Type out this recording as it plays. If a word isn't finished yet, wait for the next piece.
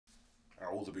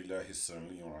أعوذ بالله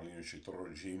السميع العليم من الشيطان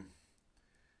الرجيم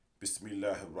بسم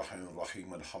الله الرحمن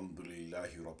الرحيم الحمد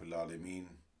لله رب العالمين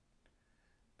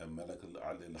الملك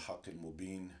الأعلى الحق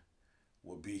المبين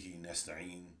وبه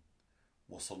نستعين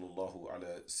وصلى الله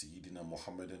على سيدنا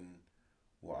محمد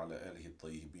وعلى آله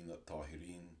الطيبين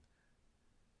الطاهرين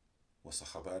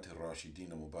وصحاباته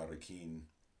الراشدين المباركين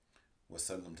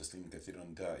وسلم تسليما كثيرا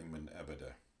دائما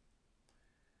أبدا.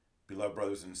 Beloved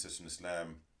brothers and sisters in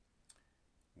Islam,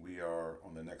 we are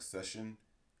on the next session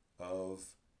of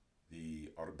the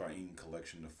Arba'in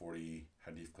collection, the 40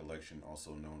 Hadith collection,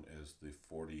 also known as the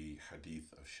 40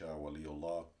 Hadith of Shah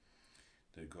Waliullah,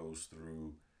 that goes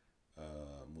through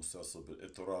Musalsal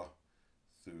bil-Itra,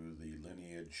 through the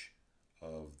lineage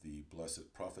of the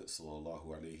Blessed Prophet sallallahu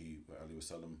alaihi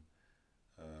wasallam,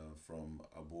 from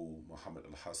Abu Muhammad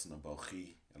al-Hasan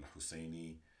al-Balkhi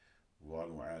al-Husayni,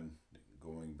 Waliullah,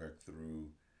 going back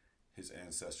through his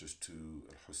ancestors to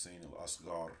al-Husayn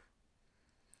al-Asghar,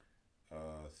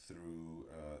 through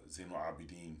Zain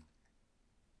al-Abidin,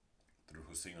 through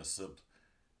Hussein al-Sibt,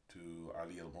 to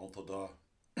Ali al-Murtada,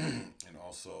 and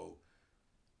also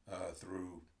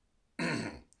through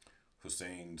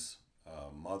Hussein's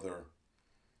mother,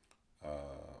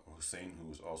 Hussein, who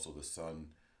was also the son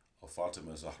of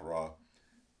Fatima Zahra,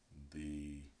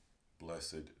 the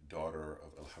blessed daughter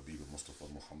of al-Habib al-Mustafa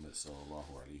Muhammad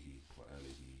sallallahu alayhi wa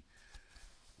alihi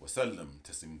wa sallam,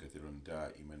 taslim kathiran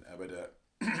da'iman abada.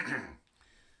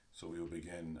 So we will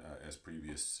begin, as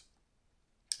previous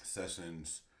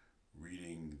sessions,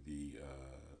 reading the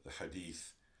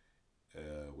hadith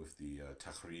with the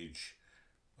takhrij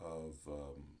of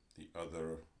the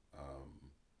other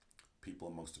people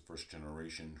amongst the first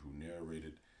generation who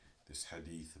narrated this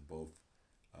hadith, both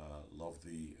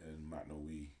lafzi and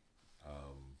ma'nawi,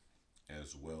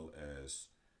 as well as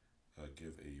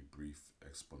give a brief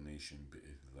explanation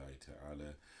bi'idhnillahi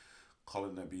ta'ala. قال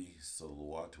النبي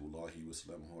صلوات الله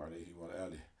وسلامه عليه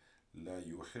وآله لا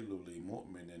يحل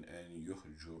لمؤمن أن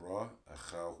يهجر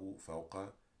أخاه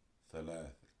فوق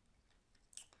ثلاث.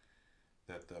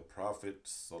 That the Prophet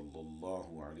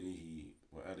sallallahu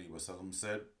alaihi wasallam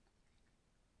said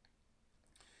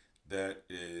that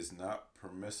it is not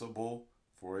permissible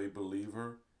for a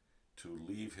believer to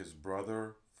leave his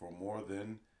brother for more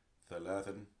than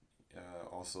thalathan,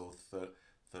 also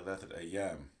thalathat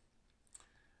ayyam,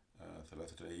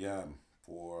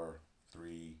 for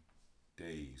 3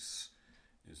 days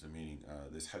is the meaning.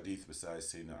 This hadith,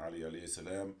 besides Sayyidina Ali alayhi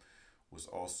salam, was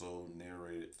also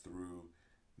narrated through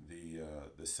the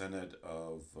sanad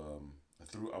of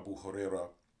through Abu Huraira,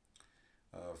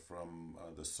 from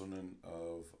the Sunan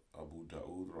of Abu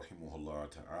Dawud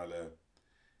rahimahullah ta'ala,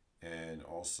 and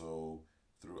also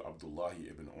through Abdullah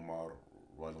ibn Umar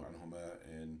anhuma,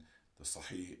 and the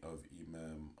Sahih of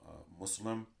Imam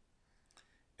Muslim.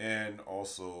 And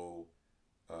also,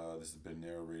 this has been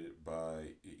narrated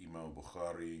by Imam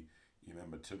Bukhari,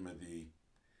 Imam Tirmidhi,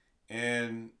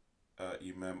 and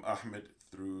Imam Ahmed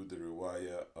through the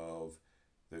riwayah of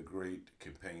the great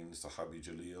companion Sahabi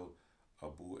Jalil,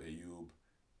 Abu Ayyub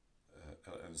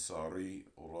al-Ansari,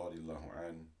 radiyallahu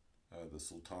an, the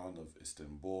Sultan of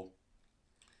Istanbul.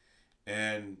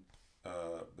 And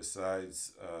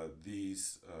besides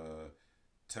these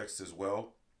texts as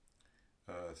well,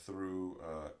 through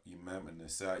Imam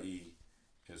al-Nasa'i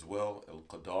as well,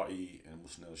 al-Qada'i and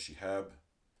Musnad al-Shihab,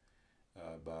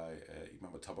 by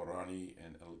Imam al-Tabarani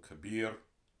and al-Kabir,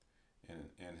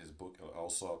 and his book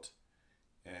al-Awsat,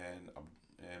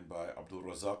 and by Abdul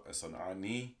Razak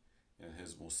as-San'ani in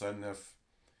his Musannaf,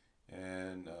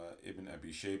 and Ibn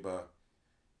Abi Shayba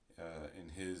in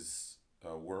his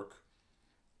work,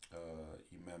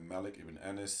 Imam Malik ibn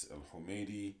Anas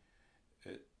al-Humaydi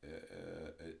at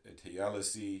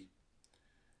Tayalisi,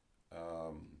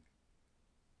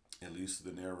 at least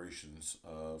the narrations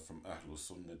from Ahlul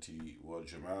Sunnati wal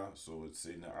Jama'ah. So it's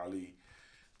Sayyidina Ali,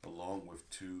 along with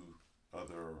 2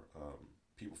 other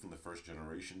people from the first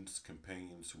generations,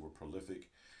 companions who were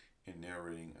prolific in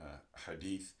narrating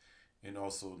hadith. And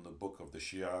also in the book of the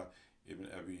Shia, Ibn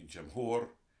Abi Jamhur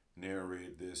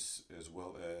narrated this, as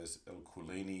well as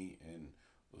al-Kulaini and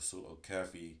Usul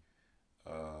al-Kafi,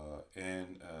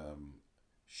 and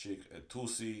Sheikh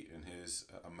al-Tusi in his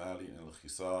Amali and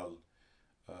al-Khisal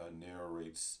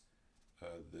narrates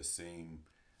the same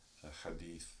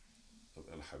hadith of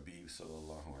al-Habib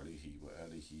sallallahu alayhi wa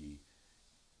alihi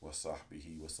wa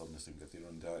sahbihi wa sallam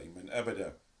kathiran da'iman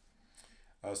abada.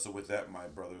 So with that, my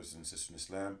brothers and sisters in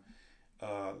Islam,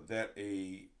 that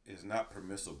is not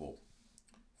permissible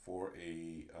for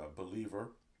a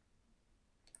believer,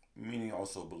 meaning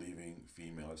also believing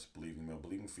female, it's believing male,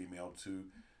 believing female, to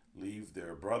leave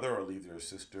their brother or leave their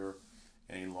sister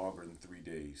any longer than 3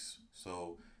 days.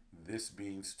 So this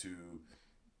means to,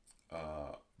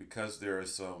 because there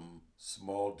is some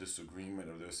small disagreement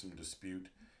or there's some dispute,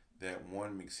 that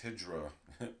one makes hijrah,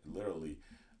 literally,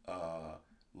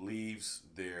 leaves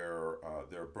their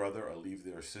brother or leave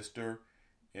their sister,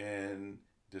 and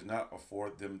does not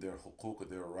afford them their hukuk or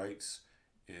their rights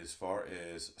as far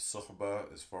as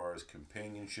suhbah, as far as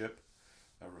companionship,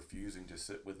 refusing to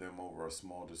sit with them over a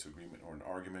small disagreement or an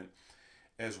argument,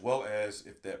 as well as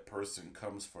if that person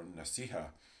comes for nasiha,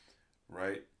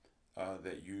 right?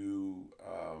 That you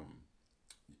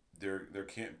there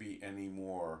can't be any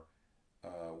more.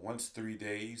 Once 3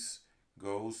 days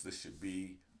goes, this should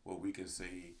be what we can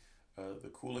say the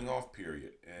cooling off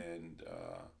period, and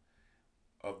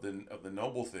of the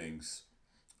noble things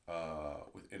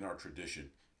within our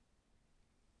tradition,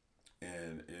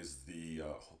 and is the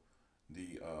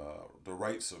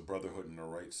rights of brotherhood and the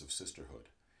rights of sisterhood.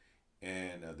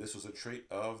 And this was a trait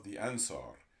of the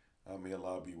Ansar. May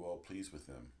Allah be well pleased with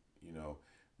them. You know,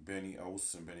 Bani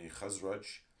Aus and Bani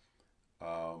Khazraj,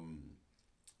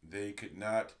 they could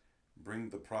not bring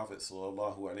the Prophet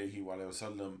sallallahu alaihi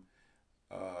wasallam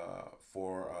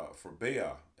for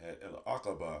bay'ah at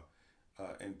al-Aqaba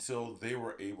until they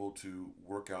were able to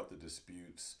work out the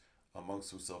disputes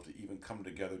amongst themselves, to even come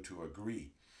together to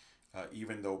agree.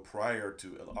 Even though prior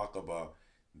to al-Aqaba,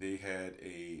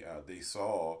 they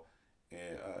saw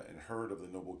and heard of the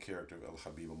noble character of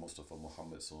al-Habib Mustafa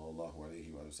Muhammad sallallahu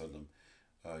alaihi wasallam,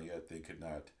 yet they could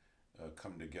not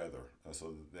come together.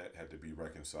 So that had to be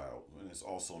reconciled. And it's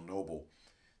also noble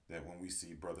that when we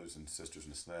see brothers and sisters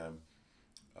in Islam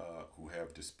who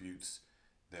have disputes,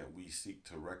 that we seek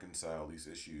to reconcile these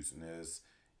issues. And as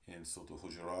in Surah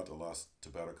Al-Hujurat, Allah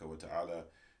Tabaraka wa Ta'ala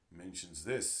mentions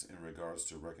this in regards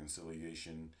to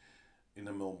reconciliation.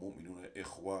 إنما المؤمنون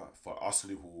إخوة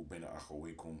فأصلحوا بين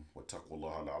أخويكم واتقوا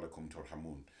الله لعلكم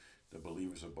ترحمون. The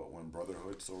believers are but one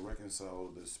brotherhood, so reconcile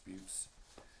disputes,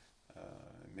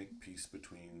 make peace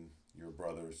between your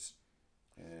brothers.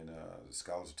 And the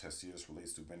scholars of Tafsir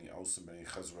relates to Bani Aus and Bani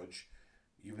Khazraj.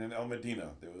 Even in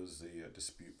Al-Madinah, there was a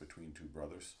dispute between two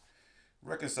brothers.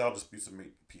 Reconcile disputes and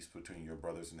make peace between your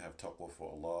brothers, and have taqwa for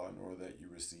Allah, in order that you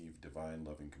receive divine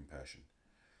loving compassion.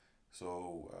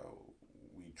 So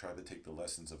we try to take the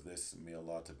lessons of this. May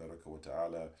Allah Tabaraka wa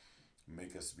Ta'ala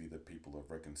make us be the people of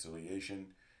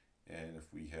reconciliation. And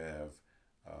if we have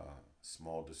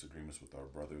small disagreements with our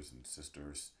brothers and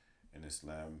sisters in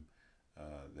Islam,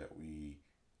 that we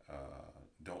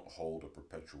don't hold a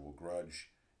perpetual grudge,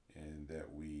 and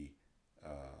that we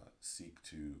seek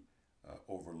to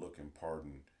overlook and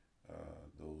pardon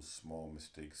those small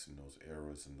mistakes and those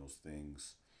errors and those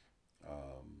things,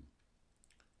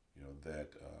 that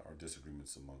are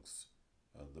disagreements amongst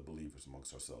the believers,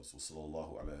 amongst ourselves. So,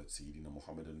 sallallahu ala sayyidina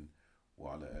Muhammadin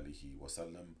wa ala alihi wa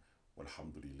sallam,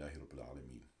 walhamdulillahi rabbil alamin.